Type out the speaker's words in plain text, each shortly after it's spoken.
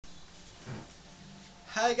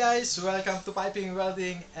Hi guys, welcome to Piping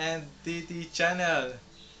Welding and DT channel.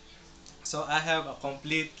 So I have a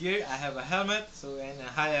complete gear. I have a helmet, and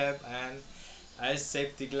I have an eye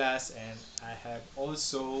safety glass, and I have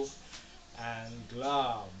also and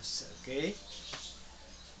gloves. Okay.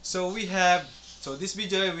 So we have this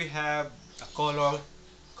video we have a color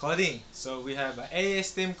coding. So we have a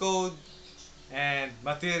ASTM code and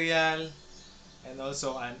material and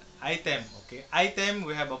also an item. Okay, item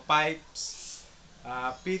we have a pipes,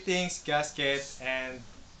 fittings, gasket, and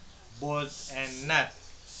bolt and nut.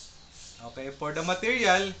 Okay, for the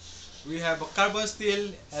material, we have a carbon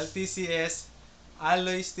steel, LTCS,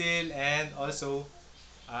 alloy steel, and also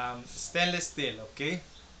stainless steel. Okay,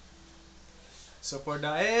 so for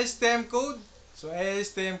the ASTM code,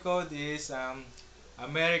 ASTM code is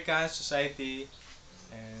American Society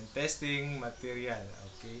and Testing Material.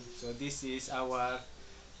 Okay, so this is our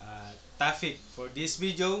topic for this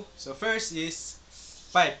video. So first is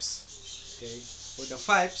pipes. Okay, for the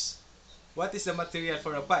pipes, what is the material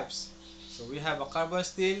for the pipes? So we have a carbon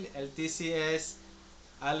steel, LTCS,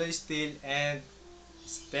 alloy steel, and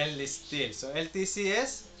stainless steel. So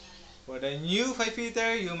LTCS, for the new 5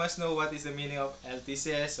 feeder, you must know what is the meaning of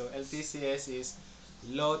LTCS. So LTCS is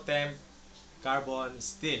low temp carbon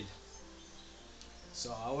steel.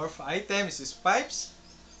 So our items is pipes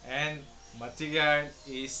and material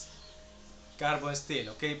is carbon steel.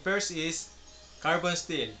 Okay, first is carbon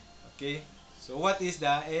steel. Okay, so what is the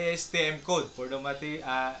ASTM code for the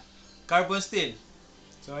carbon steel?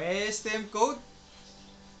 So ASTM code,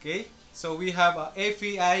 okay, so we have a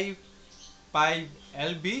FEI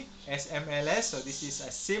 5LB SMLS, so this is a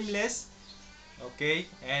seamless, okay,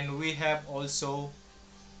 and we have also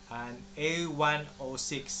an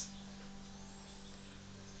A106.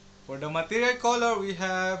 For the material color, we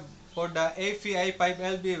have for the FEI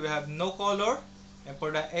 5LB we have no color, and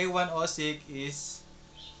for the A106 is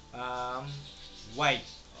um, white.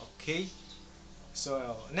 Okay,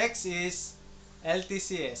 so next is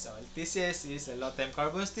LTCS. So LTCS is a low temp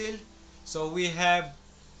carbon steel. So we have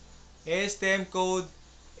ASTM code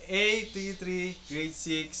A33 grade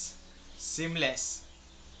 6 seamless.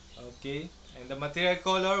 Okay, and the material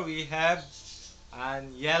color we have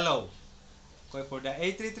an yellow. Okay, for the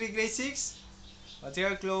A33 grade 6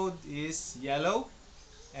 material code is yellow,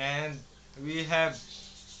 and we have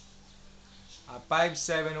a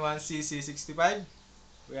 571CC65.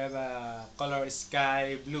 We have a color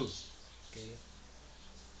sky blue. Okay,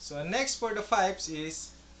 so next for the pipes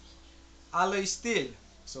is alloy steel.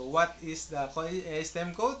 So what is the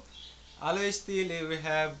ASTM code? Alloy steel, we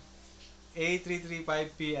have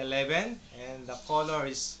A335P11 and the color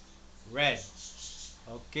is red.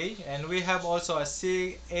 Okay, and we have also a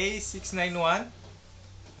A691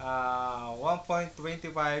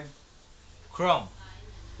 1.25 chrome.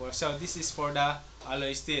 So this is for the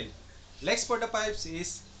alloy steel. Next for the pipes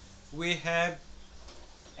is we have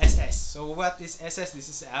SS. So what is SS? This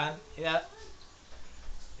is an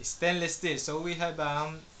stainless steel. So we have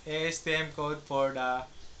ASTM code for the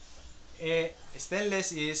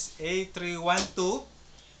stainless is A312.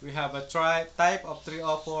 We have a type of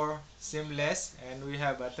 304 seamless, and we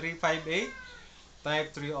have a 358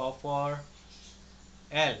 type 304L.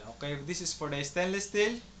 Okay, this is for the stainless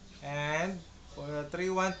steel, and for the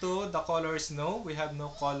 312 the color is no. We have no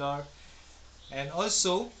color, and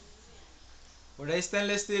also for the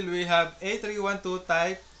stainless steel we have A312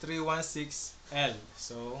 type 316L.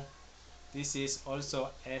 So this is also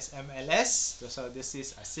SMLS. So this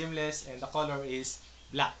is a seamless and the color is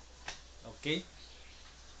black. Okay.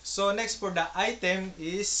 So next for the item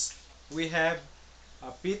is we have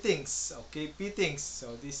fittings. Okay, fittings.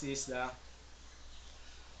 So this is the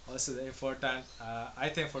also the important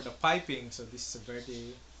item for the piping. So this is a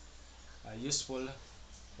very useful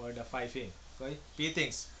for the piping. Okay,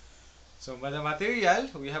 fittings. So for the material,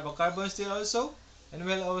 we have a carbon steel also, and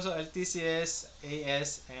we have also LTCS,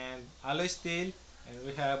 AS, and alloy steel, and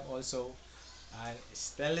we have also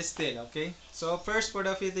stainless steel. Okay, so first for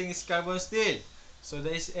the fitting is carbon steel. So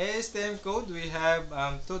there is ASTM code. We have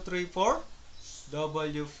 234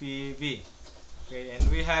 WPV. Okay, and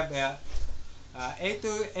we have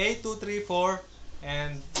A234,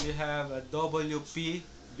 and we have a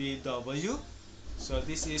WPBW. So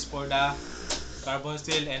this is for the carbon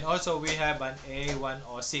steel, and also we have an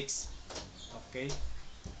A106. Okay,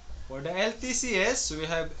 for the LTCS we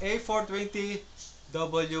have A420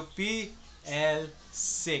 WPL6.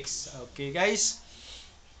 Okay guys,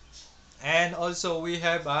 and also we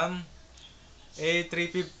have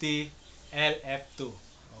A350 LF2.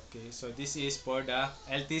 Okay, so this is for the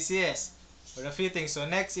LTCS for the fitting. So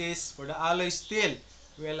next is for the alloy steel.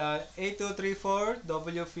 Well, A234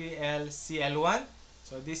 WPL CL1.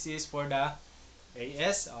 So this is for the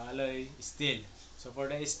AS or alloy steel. So for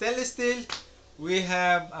the stainless steel, we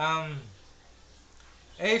have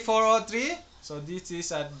A403. So this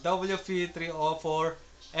is a WP304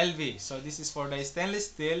 LV. So this is for the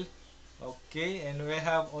stainless steel. Okay, and we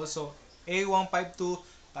have also A152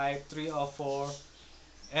 type 304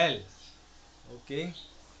 L. Okay.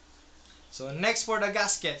 So next for the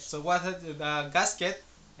gasket. So what is the gasket?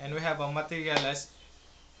 And we have a material as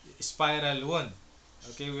spiral wound.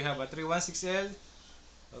 Okay, we have a 316L.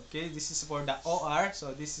 Okay, this is for the OR.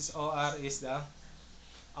 So this is OR is the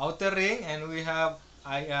outer ring, and we have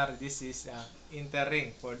IR. This is inner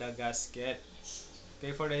ring for the gasket.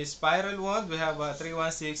 Okay, for the spiral wound, we have a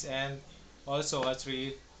 316 and also a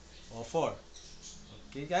 304.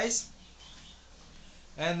 Okay, guys.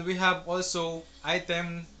 And we have also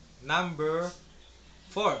item number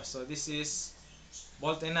 4. So this is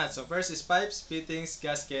bolt and nut. So first is pipes, fittings,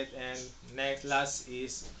 gasket, and next last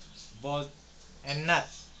is bolt and nut.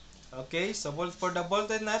 Okay, so bolt for the bolt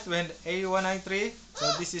and nut when A193.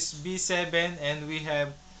 So this is B7, and we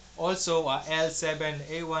have also a L7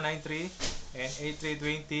 A193 and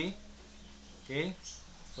A320. Okay,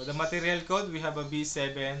 for the material code we have a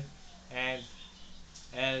B7 and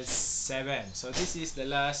L7. So this is the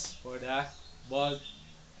last for the bolt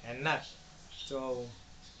and nut. So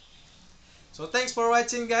thanks for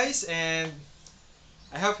watching, guys, and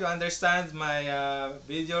I hope you understand my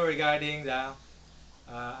video regarding the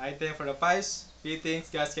item for the pipes, fittings,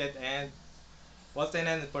 gasket, and bolt and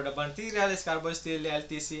nut. For the material is carbon steel,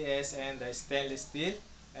 LTCS, and the stainless steel,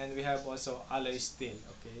 and we have also alloy steel.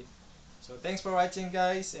 Okay, so thanks for watching,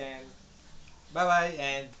 guys, and bye bye,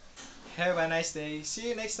 and have a nice day. See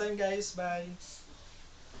you next time, guys. Bye.